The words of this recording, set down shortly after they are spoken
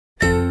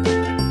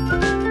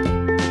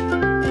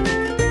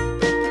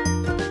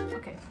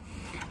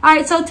All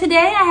right, so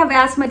today I have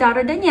asked my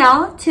daughter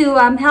Danielle to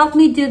help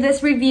me do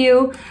this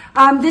review.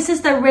 This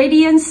is the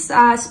Radiance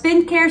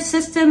Skin Care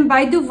System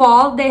by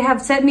DUVOLLE. They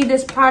have sent me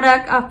this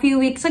product a few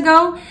weeks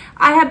ago.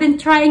 I have been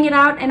trying it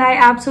out and I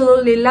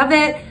absolutely love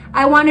it.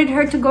 I wanted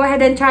her to go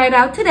ahead and try it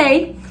out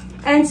today.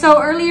 And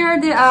so earlier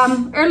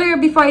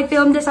before I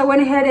filmed this, I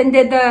went ahead and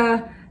did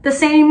the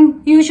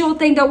same usual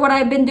thing that what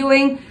I've been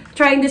doing,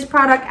 trying this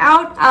product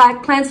out.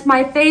 Cleansed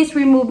my face,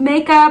 removed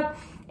makeup,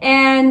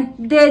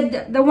 and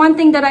did the one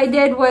thing that I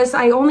did was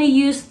I only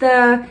used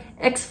the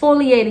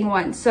exfoliating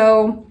one.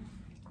 So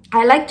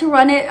I like to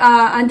run it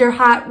under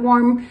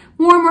warm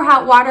or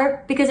hot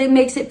water because it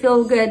makes it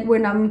feel good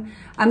when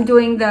I'm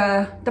doing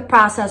the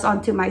process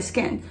onto my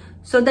skin.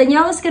 So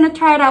Danielle is gonna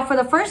try it out for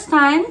the first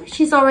time.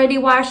 She's already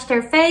washed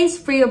her face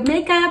free of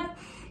makeup.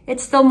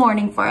 It's still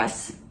morning for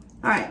us.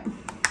 All right.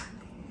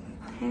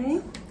 Okay.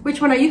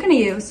 Which one are you gonna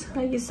use?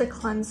 I use the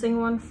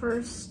cleansing one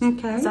first. Okay.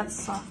 Because that's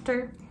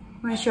softer.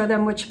 Want to show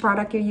them which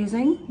product you're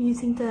using? I'm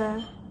using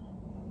the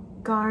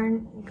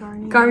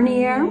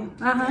Garnier.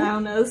 Uh-huh. I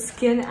don't know.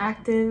 Skin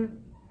Active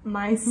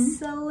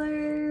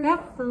Micellar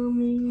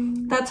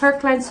Foaming. That's her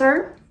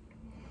cleanser.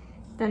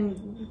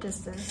 Then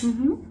just this.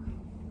 All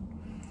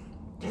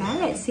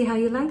right, see how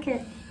you like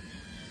it.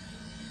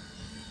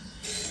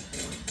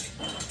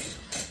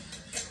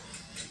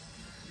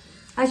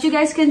 As you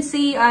guys can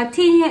see,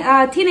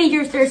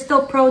 teenagers, they're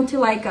still prone to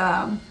like,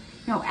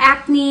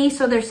 acne,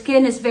 so their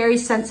skin is very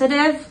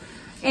sensitive.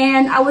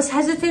 And I was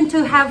hesitant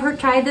to have her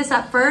try this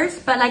at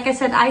first, but like I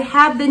said, I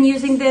have been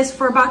using this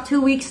for about 2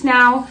 weeks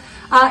now,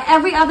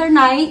 every other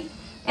night,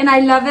 and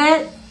I love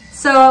it.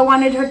 So I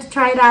wanted her to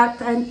try it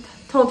out and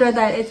told her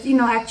that it's,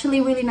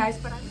 actually really nice,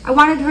 but I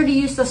wanted her to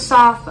use the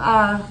soft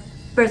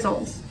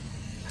bristles.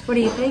 What do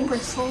you think?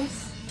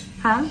 Bristles?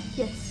 Huh?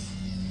 Yes.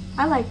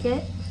 I like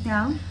it.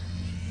 Yeah.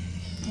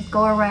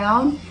 Go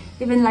around,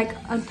 even like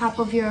on top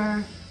of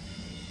your...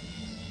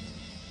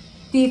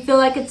 Do you feel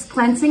like it's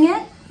cleansing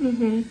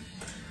it?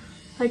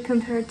 Like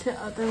compared to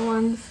other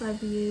ones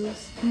I've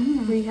used.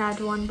 We had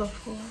one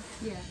before.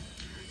 Yeah.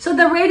 So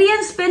the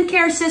Radiance Skin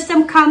Care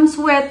System comes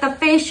with the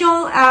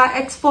facial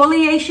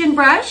exfoliation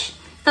brush.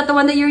 Is that the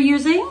one that you're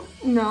using?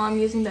 No, I'm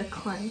using the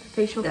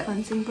facial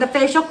cleansing brush. The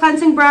facial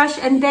cleansing brush.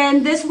 And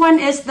then this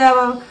one is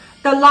the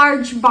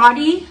large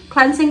body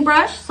cleansing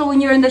brush. So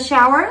when you're in the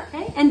shower.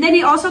 Okay. And then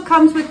it also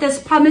comes with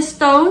this pumice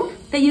stone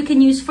that you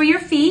can use for your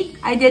feet.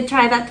 I did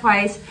try that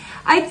twice.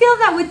 I feel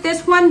that with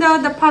this one though,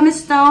 the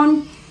pumice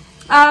stone,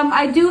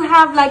 I do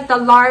have like the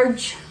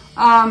large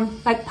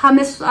like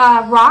pumice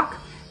rock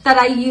that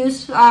I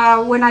use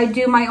when I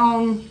do my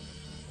own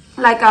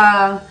like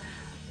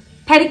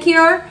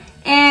pedicure,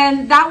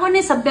 and that one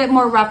is a bit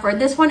more rougher.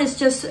 This one is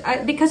just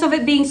because of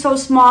it being so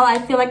small, I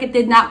feel like it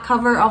did not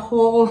cover a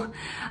whole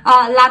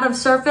lot of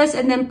surface,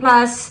 and then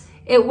plus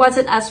it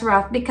wasn't as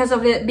rough because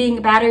of it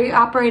being battery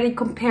operated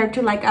compared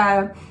to like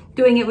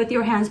doing it with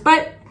your hands,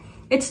 but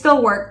it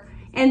still worked.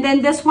 And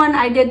then this one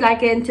I did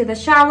like into the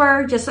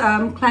shower, just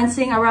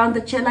cleansing around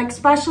the chin, like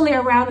especially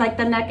around like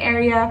the neck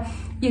area.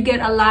 You get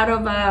a lot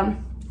of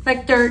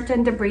like dirt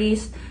and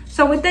debris.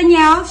 So with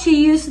Danielle,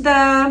 she used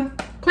the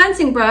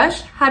cleansing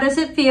brush. How does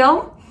it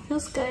feel?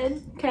 Feels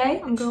good. Okay.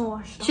 I'm gonna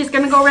wash it off. She's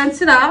gonna go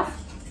rinse it off.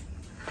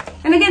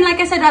 And again, like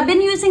I said, I've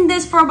been using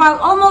this for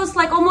about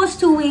almost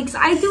 2 weeks.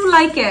 I do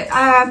like it.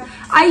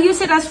 I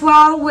use it as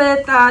well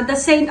with the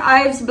St.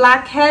 Ives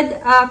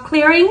Blackhead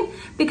clearing,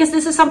 because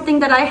this is something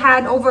that I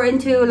had over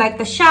into like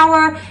the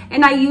shower,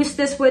 and I use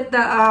this with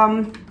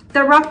the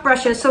rough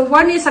brushes. So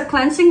one is a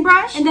cleansing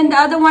brush, and then the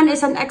other one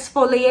is an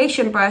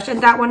exfoliation brush, and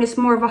that one is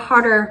more of a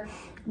harder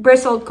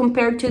bristled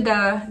compared to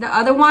the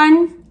other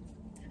one.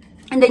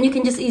 And then you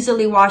can just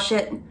easily wash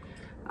it,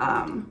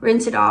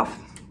 rinse it off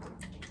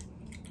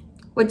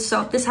with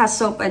soap. This has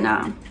soap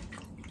and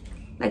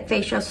like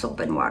facial soap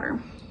and water.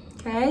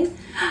 Okay,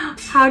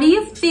 how do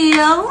you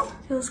feel?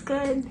 Feels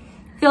good.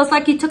 Feels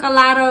like you took a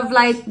lot of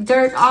like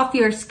dirt off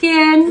your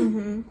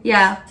skin.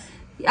 Yeah.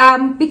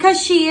 Because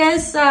she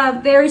is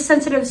very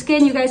sensitive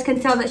skin, you guys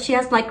can tell that she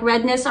has like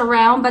redness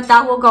around, but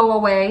that will go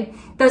away.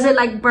 Does it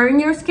like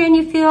burn your skin,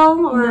 you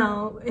feel? Or?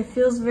 No, it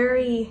feels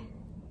very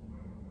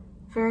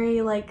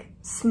like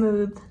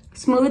smooth.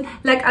 Smooth,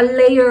 like a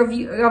layer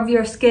of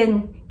your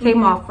skin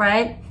came off,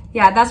 right?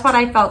 Yeah, that's what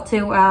I felt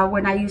too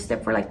when I used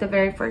it for like the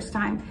very first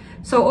time.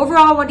 So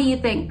overall, what do you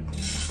think?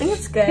 I think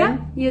it's good. Yeah,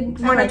 you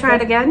want to try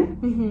it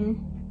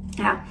again?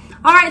 Yeah.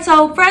 All right,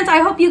 so friends, I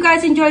hope you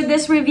guys enjoyed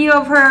this review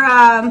of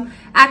her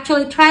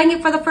actually trying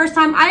it for the first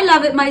time. I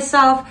love it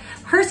myself.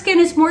 Her skin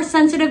is more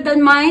sensitive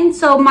than mine,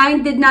 so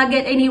mine did not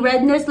get any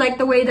redness like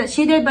the way that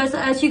she did. But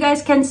as you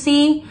guys can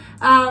see,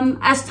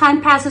 as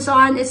time passes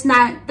on,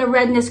 the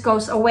redness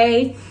goes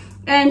away.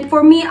 And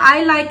for me,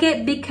 I like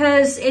it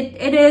because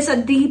it is a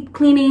deep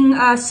cleaning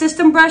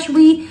system brush.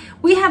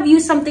 We have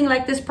used something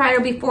like this prior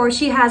before.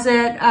 She has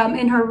it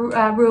in her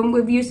room.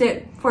 We've used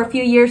it for a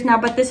few years now,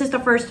 but this is the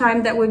first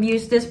time that we've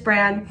used this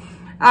brand.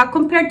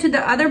 Compared to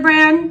the other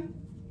brand,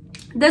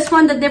 this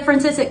one, the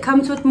difference is it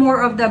comes with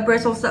more of the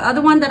bristles. The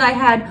other one that I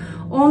had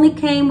only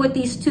came with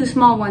these two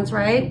small ones,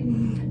 right?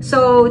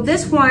 So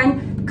this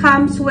one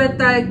comes with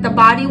the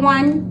body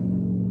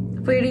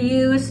one for you to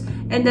use,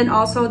 and then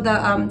also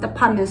the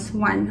pumice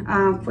one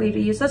for you to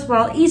use as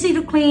well. Easy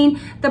to clean.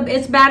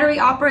 It's battery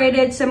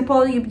operated,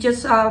 simple. You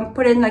just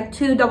put in like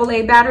 2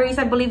 AA batteries,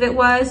 I believe it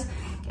was,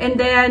 and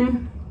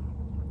then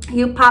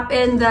you pop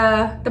in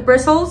the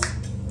bristles,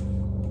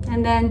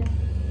 and then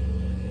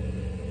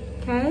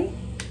okay,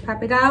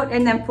 pop it out.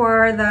 And then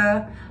for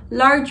the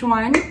large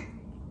one,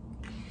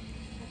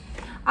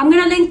 I'm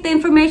gonna link the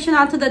information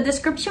onto the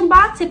description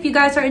box if you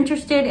guys are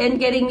interested in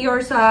getting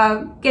yours,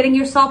 getting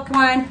yourself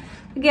one.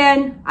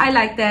 Again, I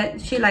liked it.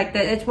 She liked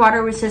it. It's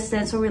water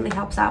resistant, so it really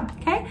helps out.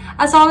 Okay.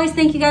 As always,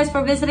 thank you guys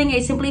for visiting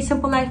A Simply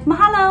Simple Life.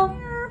 Mahalo.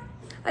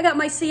 I got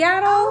my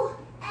Seattle. Oh,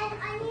 and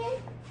I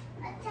need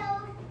to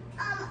tell,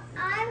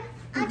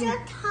 I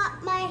just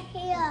cut my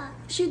hair.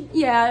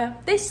 Yeah,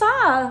 they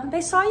saw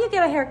you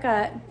get a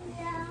haircut.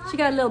 Yeah. She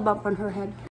got a little bump on her head.